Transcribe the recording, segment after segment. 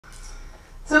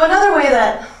So another way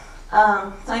that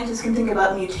scientists can think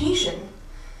about mutation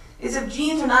is if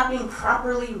genes are not being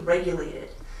properly regulated.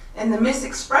 And the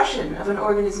misexpression of an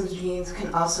organism's genes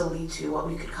can also lead to what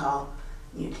we could call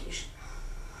mutation.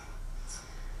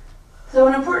 So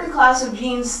an important class of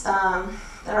genes that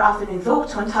are often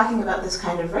invoked when talking about this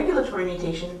kind of regulatory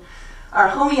mutation are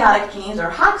homeotic genes, or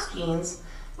Hox genes,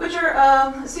 which are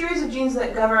a series of genes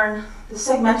that govern the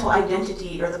segmental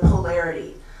identity or the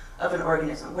polarity of an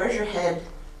organism. Where's your head?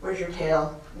 Where's your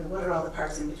tail? And what are all the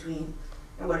parts in between?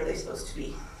 And what are they supposed to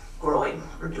be growing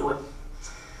or doing?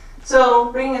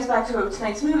 So bringing us back to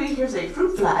tonight's movie, here's a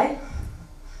fruit fly.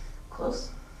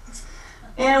 Close.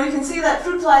 And we can see that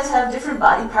fruit flies have different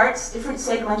body parts, different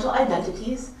segmental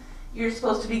identities. You're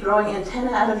supposed to be growing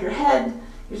antennae out of your head.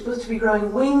 You're supposed to be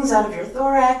growing wings out of your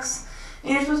thorax.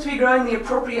 And you're supposed to be growing the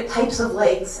appropriate types of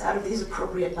legs out of these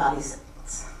appropriate body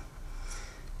segments.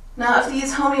 Now, if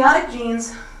these homeotic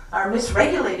genes are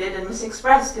misregulated and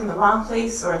misexpressed in the wrong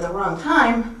place or at the wrong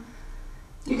time,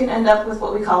 you can end up with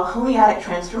what we call homeotic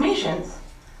transformations,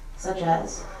 such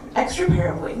as an extra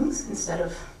pair of wings instead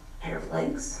of a pair of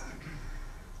legs.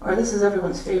 Or this is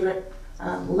everyone's favorite,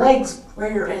 legs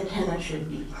where your antenna should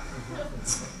be.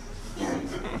 And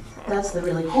that's the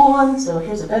really cool one, so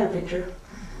here's a better picture.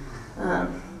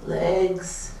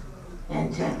 Legs,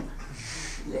 antenna,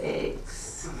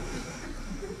 legs.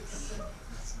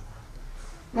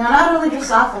 Now, not only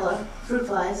Drosophila, fruit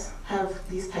flies, have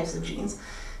these types of genes.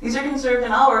 These are conserved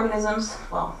in all organisms,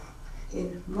 well,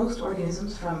 in most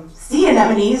organisms, from sea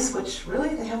anemones, which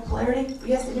really, they have polarity?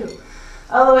 Yes, they do.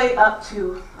 All the way up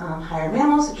to higher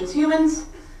mammals, such as humans,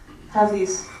 have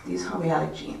these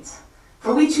homeotic genes.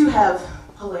 For we too have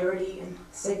polarity and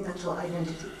segmental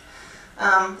identity.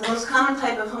 The most common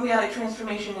type of homeotic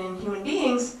transformation in human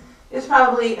beings is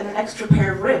probably an extra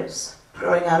pair of ribs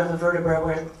growing out of a vertebra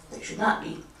where they should not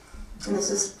be. And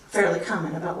this is fairly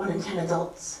common. About 1 in 10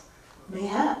 adults may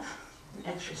have an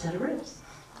extra set of ribs.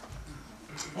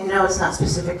 And no, it's not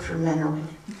specific for men or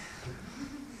women.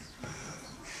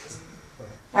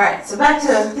 All right, so back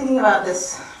to thinking about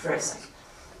this for a second.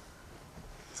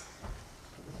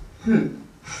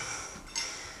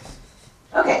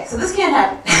 Okay, so this can't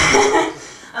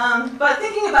happen. But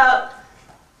thinking about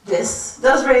this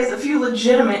does raise a few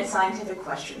legitimate scientific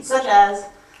questions, such as,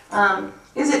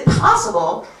 is it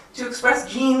possible to express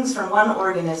genes from one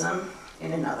organism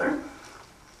in another?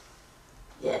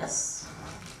 Yes.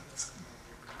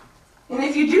 And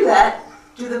if you do that,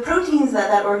 do the proteins that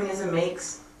that organism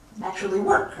makes actually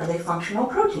work? Are they functional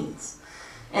proteins?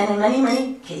 And in many,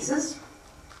 many cases,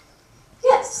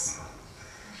 yes.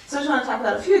 So I just want to talk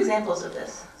about a few examples of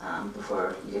this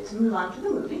before you get to move on to the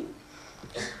movie.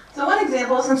 So one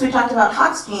example, since we talked about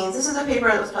Hox genes, this is a paper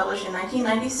that was published in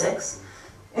 1996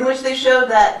 in which they showed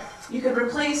that you could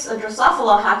replace a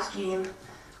Drosophila Hox gene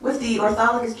with the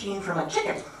orthologous gene from a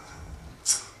chicken,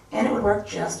 and it would work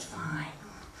just fine.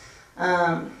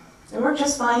 It worked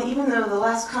just fine even though the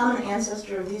last common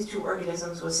ancestor of these two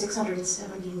organisms was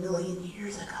 670 million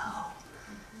years ago.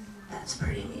 That's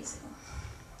pretty amazing.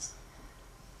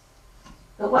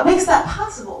 But what makes that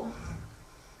possible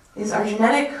is our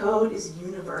genetic code is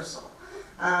universal.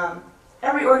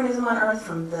 Every organism on Earth,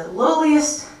 from the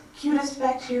lowliest, cutest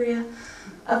bacteria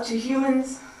up to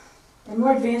humans and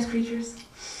more advanced creatures,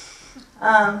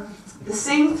 the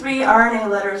same 3 RNA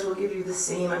letters will give you the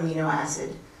same amino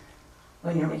acid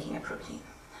when you're making a protein.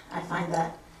 I find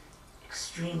that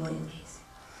extremely amazing.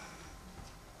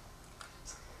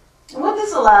 And what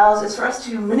this allows is for us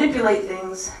to manipulate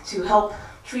things to help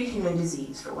treat human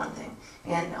disease, for one thing,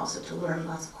 and also to learn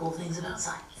lots of cool things about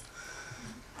science.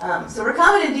 So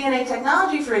recombinant DNA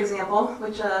technology, for example,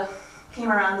 which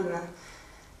came around in the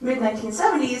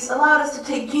mid-1970s, allowed us to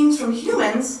take genes from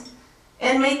humans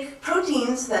and make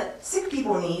proteins that sick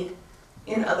people need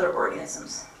in other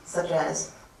organisms, such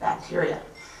as bacteria.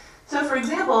 So for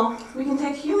example, we can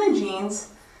take human genes,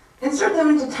 insert them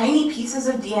into tiny pieces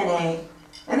of DNA,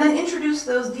 and then introduce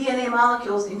those DNA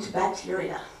molecules into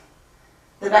bacteria.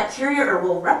 The bacteria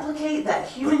will replicate that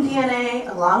human DNA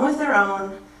along with their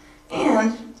own,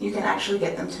 and you can actually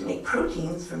get them to make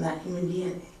proteins from that human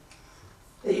DNA.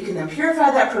 That you can then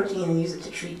purify that protein and use it to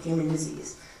treat human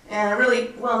disease. And a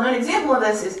really well-known example of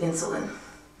this is insulin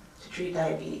to treat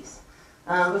diabetes.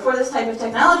 Before this type of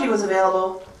technology was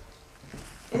available,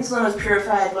 insulin was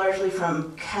purified largely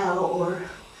from cow or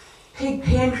pig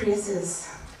pancreases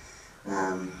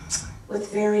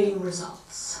with varying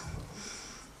results.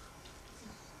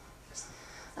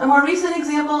 A more recent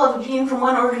example of a gene from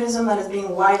one organism that is being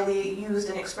widely used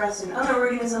and expressed in other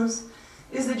organisms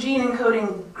is the gene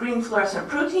encoding green fluorescent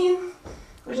protein,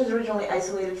 which is originally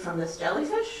isolated from this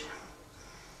jellyfish.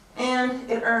 and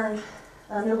it earned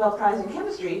a Nobel Prize in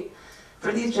Chemistry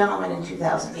for these gentlemen in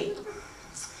 2008.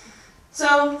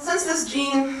 So since this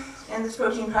gene and this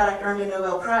protein product earned a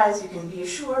Nobel Prize, you can be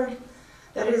assured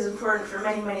that it is important for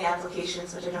many, many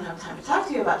applications, which I don't have time to talk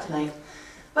to you about tonight.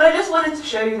 But I just wanted to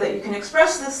show you that you can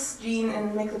express this gene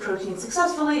and make the protein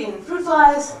successfully in fruit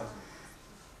flies,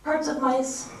 parts of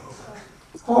mice,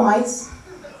 whole mice,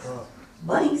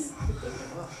 bunnies,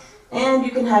 and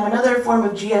you can have another form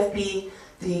of GFP,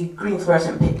 the green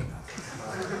fluorescent pig.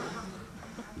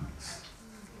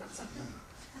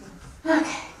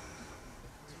 Okay.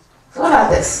 So what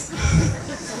about this?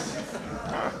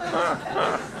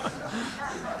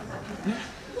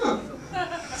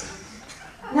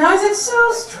 Now, is it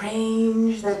so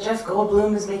strange that Jeff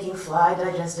Goldblum is making fly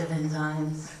digestive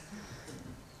enzymes?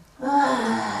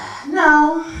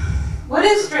 No. What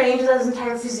is strange is that his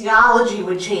entire physiology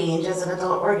would change as an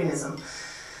adult organism.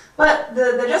 But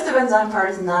the digestive enzyme part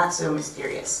is not so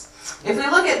mysterious. If we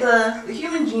look at the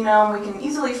human genome, we can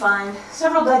easily find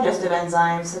several digestive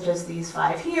enzymes, such as these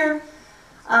 5 here,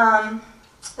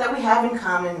 that we have in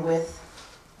common with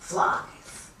flies.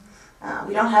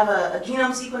 We don't have a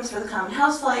genome sequence for the common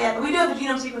housefly yet, but we do have a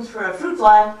genome sequence for a fruit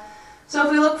fly. So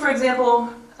if we look, for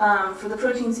example, for the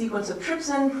protein sequence of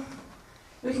trypsin,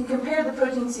 we can compare the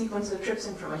protein sequence of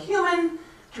trypsin from a human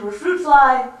to a fruit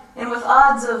fly, and with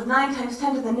odds of 9 times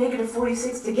 10 to the negative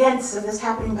 46th against of this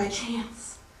happening by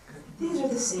chance. These are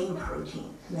the same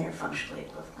protein, and they are functionally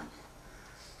equivalent.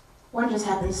 One just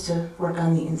happens to work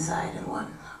on the inside and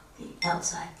one the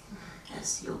outside,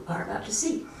 as you are about to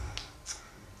see.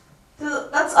 So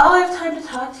that's all I have time to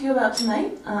talk to you about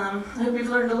tonight. I hope you've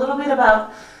learned a little bit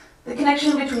about the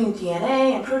connection between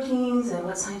DNA and proteins and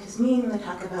what scientists mean when they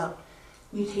talk about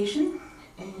mutation.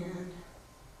 And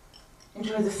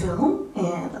enjoy the film,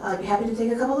 and I'd be happy to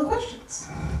take a couple of questions.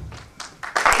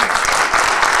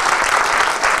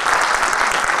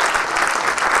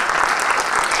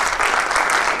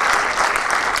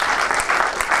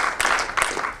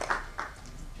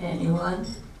 Anyone?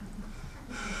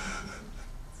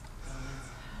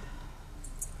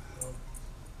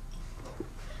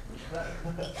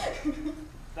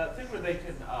 That thing where they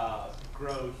can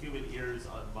grow human ears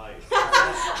on mice.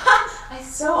 I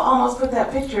so almost put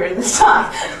that picture in this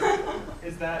talk.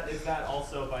 Is that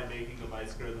also by making the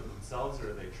mice grow them themselves,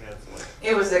 or are they translated?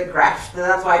 It was a graft, and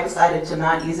that's why I decided to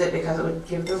not use it, because it would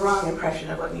give the wrong impression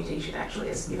of what mutation actually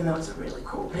is, even though it's a really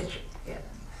cool picture. Yeah.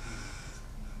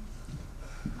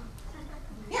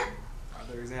 Yeah. Are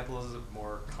there examples of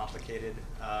more complicated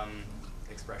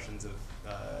expressions of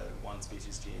one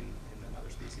species gene in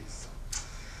another species?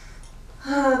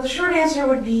 The short answer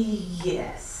would be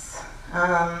yes.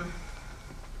 But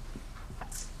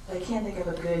I can't think of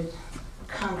a good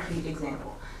concrete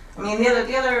example. I mean, the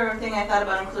other thing I thought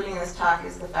about including in this talk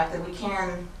is the fact that we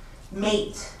can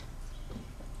mate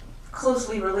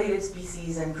closely related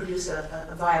species and produce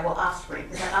a viable offspring.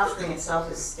 That offspring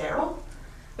itself is sterile,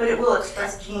 but it will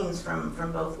express genes from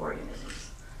both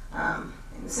organisms.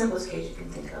 In the simplest case, you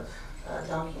can think of a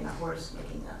donkey and a horse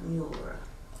making a mule or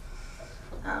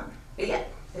a... But yeah,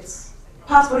 it's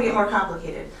possible to get more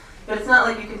complicated. But it's not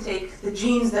like you can take the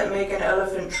genes that make an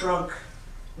elephant trunk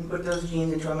and put those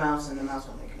genes into a mouse and the mouse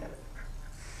will make an elephant trunk.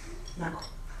 Not cool.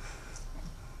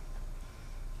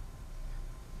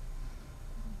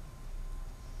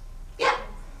 Yeah?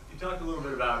 You talked a little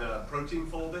bit about protein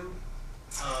folding.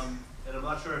 And I'm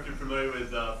not sure if you're familiar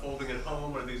with folding at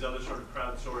home or these other sort of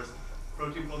crowdsourced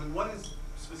protein folding. What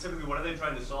are they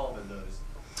trying to solve in those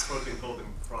protein folding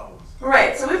problems?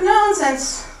 Right, so we've known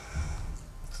since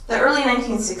the early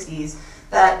 1960s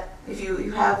that if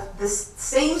you have this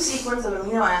same sequence of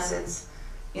amino acids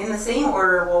in the same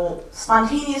order, will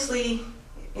spontaneously,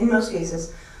 in most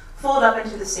cases, fold up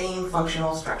into the same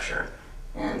functional structure.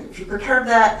 And if you perturb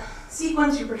that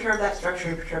sequence, you perturb that structure,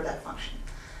 you perturb that function.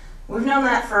 We've known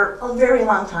that for a very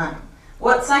long time.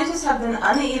 What scientists have been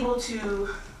unable to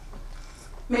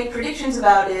make predictions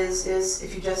about is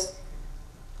if you just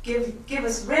give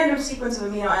us a random sequence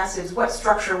of amino acids, what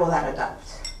structure will that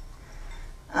adopt?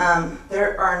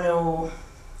 There are no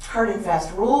hard and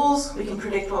fast rules. We can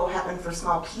predict what will happen for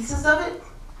small pieces of it,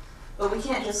 but we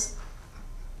can't just,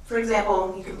 for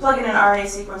example, you can plug in an RNA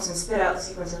sequence and spit out the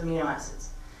sequence of amino acids.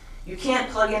 You can't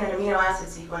plug in an amino acid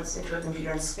sequence into a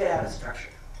computer and spit out a structure.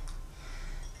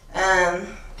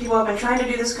 People have been trying to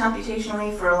do this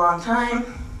computationally for a long time.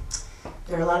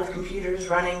 There are a lot of computers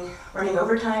running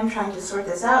overtime trying to sort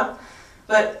this out.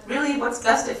 But really, what's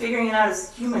best at figuring it out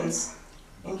is humans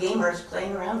and gamers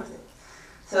playing around with it.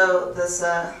 So this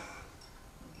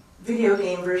video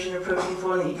game version of protein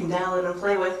folding that you can download and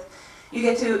play with, you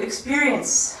get to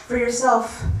experience for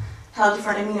yourself how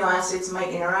different amino acids might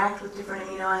interact with different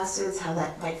amino acids, how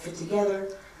that might fit together,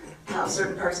 how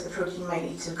certain parts of the protein might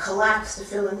need to collapse to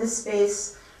fill in this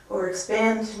space, or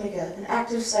expand to make an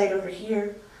active site over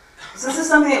here. So this is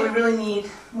something that we really need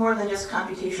more than just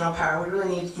computational power. We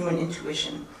really need human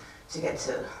intuition to get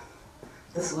to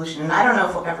the solution. And I don't know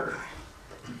if we'll ever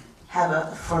have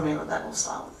a formula that will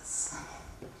solve this.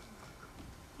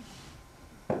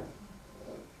 All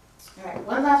right,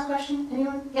 one last question.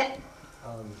 Anyone? Yeah?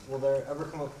 Will there ever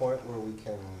come a point where we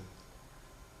can,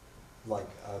 like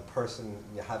a person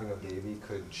having a baby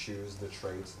could choose the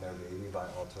traits in their baby by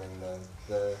altering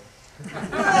the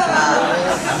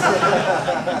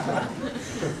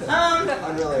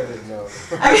unrelated note.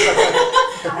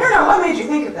 I don't know what made you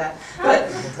think of that,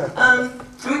 but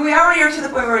I mean, we already are to the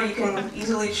point where you can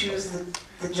easily choose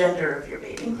the gender of your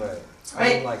baby. Right. I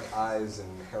Right. mean, like eyes and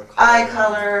hair color. Eye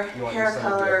color, You want hair your son to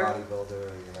be a color, bodybuilder,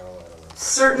 you know, I don't know.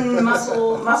 certain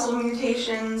muscle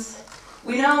mutations.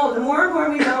 We know, the more and more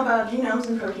we know about genomes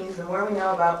and proteins, the more we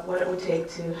know about what it would take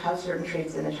to have certain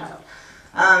traits in a child.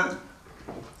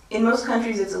 In most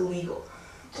countries, it's illegal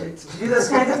to do those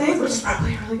kinds of things, which is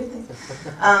probably a really good thing.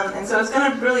 And so it's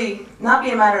going to really not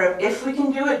be a matter of if we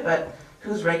can do it, but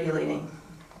who's regulating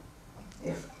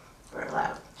if we're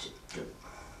allowed to do it.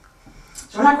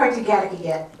 So we're not quite to Gattaca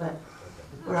yet, but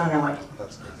we're on our way.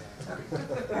 That's good. All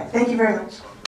right, thank you very much.